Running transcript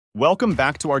Welcome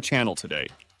back to our channel today.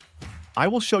 I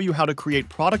will show you how to create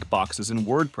product boxes in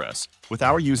WordPress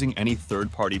without using any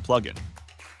third-party plugin.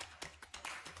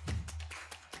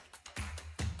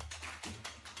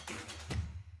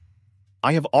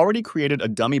 I have already created a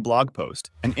dummy blog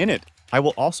post, and in it, I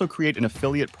will also create an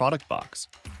affiliate product box.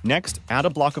 Next, add a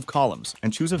block of columns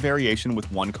and choose a variation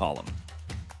with one column.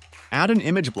 Add an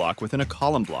image block within a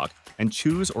column block and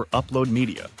choose or upload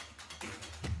media.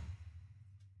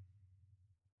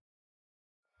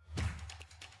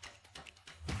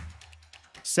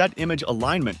 Set image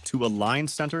alignment to align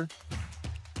center.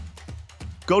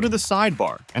 Go to the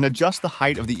sidebar and adjust the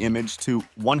height of the image to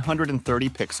 130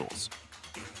 pixels.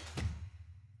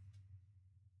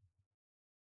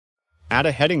 Add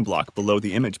a heading block below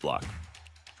the image block.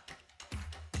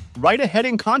 Write a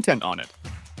heading content on it.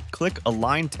 Click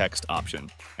Align Text option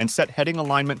and set heading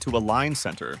alignment to Align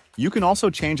Center. You can also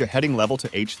change a heading level to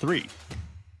H3.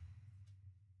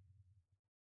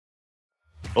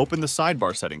 Open the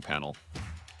sidebar setting panel.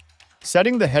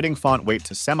 Setting the heading font weight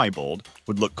to semi-bold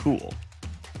would look cool.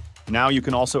 Now you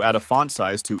can also add a font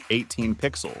size to 18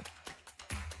 pixel.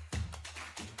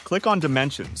 Click on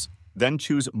Dimensions, then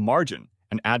choose Margin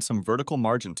and add some vertical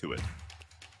margin to it.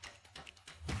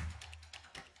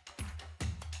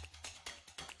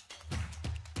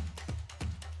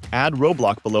 Add row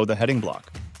block below the heading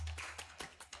block.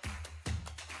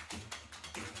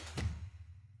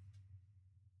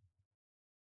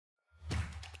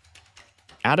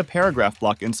 Add a paragraph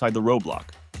block inside the row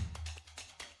block.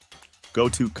 Go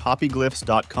to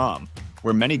copyglyphs.com,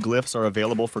 where many glyphs are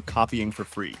available for copying for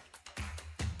free.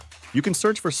 You can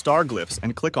search for star glyphs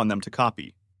and click on them to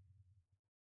copy.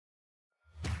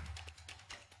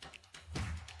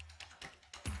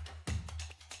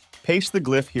 Paste the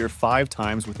glyph here 5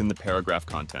 times within the paragraph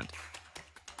content.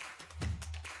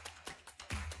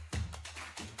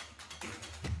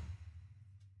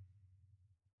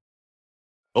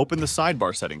 Open the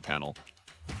sidebar setting panel.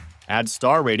 Add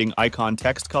star rating icon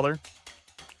text color.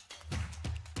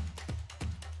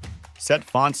 Set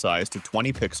font size to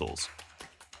 20 pixels.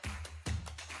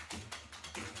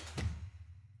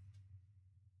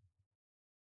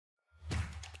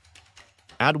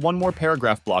 Add one more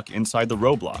paragraph block inside the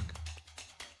row block.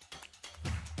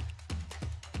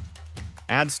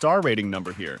 Add star rating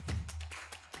number here.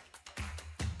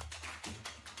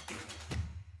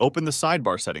 Open the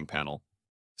sidebar setting panel.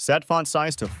 Set font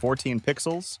size to 14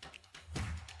 pixels.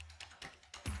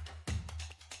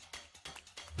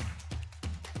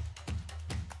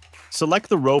 Select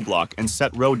the row block and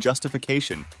set row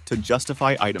justification to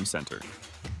justify item center.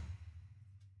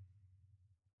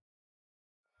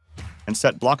 And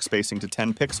set block spacing to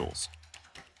 10 pixels.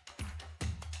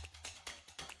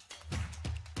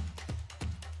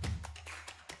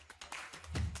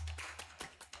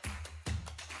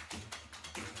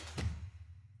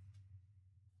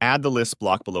 Add the list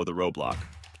block below the row block.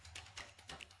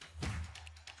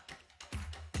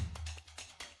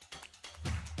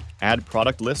 Add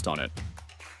product list on it.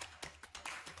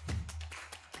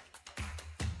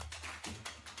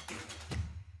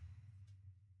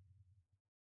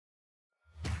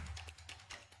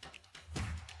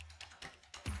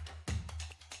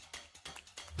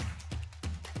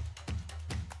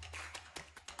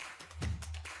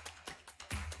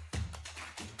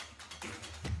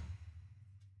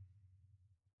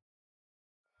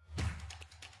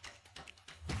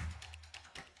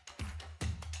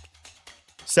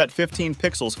 Set 15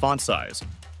 pixels font size.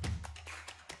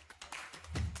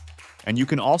 And you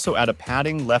can also add a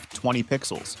padding left 20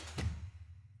 pixels.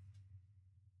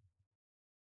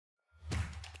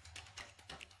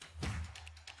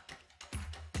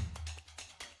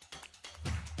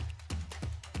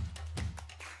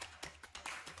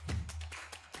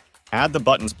 Add the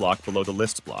buttons block below the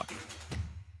lists block.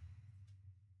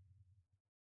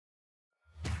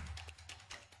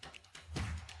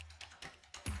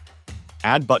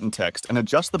 Add button text and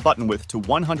adjust the button width to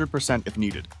 100% if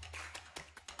needed.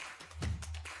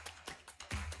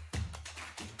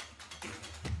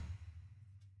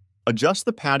 Adjust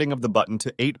the padding of the button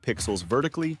to 8 pixels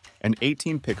vertically and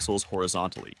 18 pixels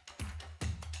horizontally.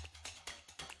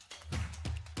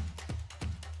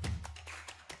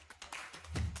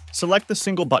 Select the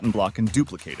single button block and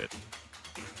duplicate it.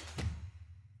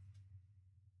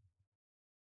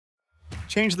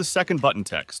 Change the second button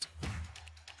text.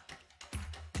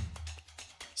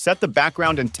 Set the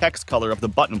background and text color of the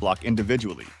button block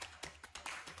individually.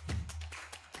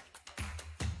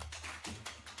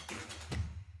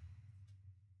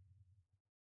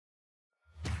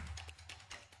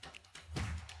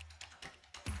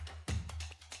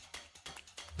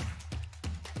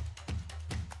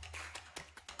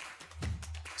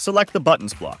 Select the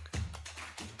Buttons block.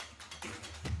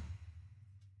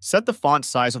 Set the font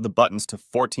size of the buttons to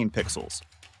 14 pixels.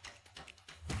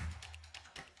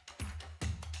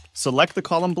 Select the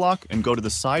column block and go to the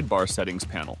Sidebar Settings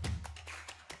panel.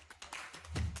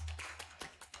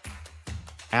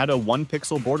 Add a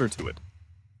 1-pixel border to it.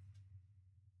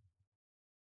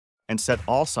 And set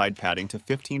all side padding to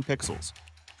 15 pixels.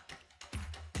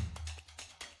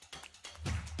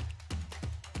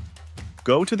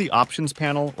 Go to the Options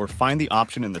panel or find the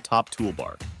option in the top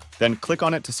toolbar. Then click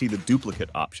on it to see the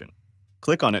Duplicate option.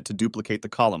 Click on it to duplicate the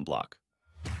column block.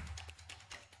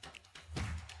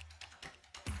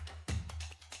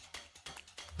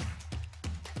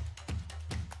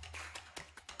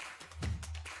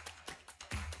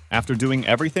 After doing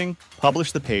everything,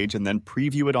 publish the page and then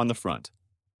preview it on the front.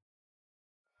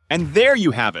 And there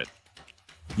you have it!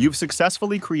 You've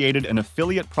successfully created an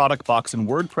affiliate product box in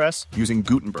WordPress using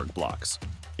Gutenberg blocks.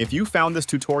 If you found this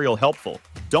tutorial helpful,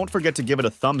 don't forget to give it a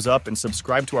thumbs up and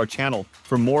subscribe to our channel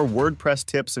for more WordPress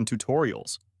tips and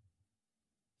tutorials.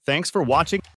 Thanks for watching.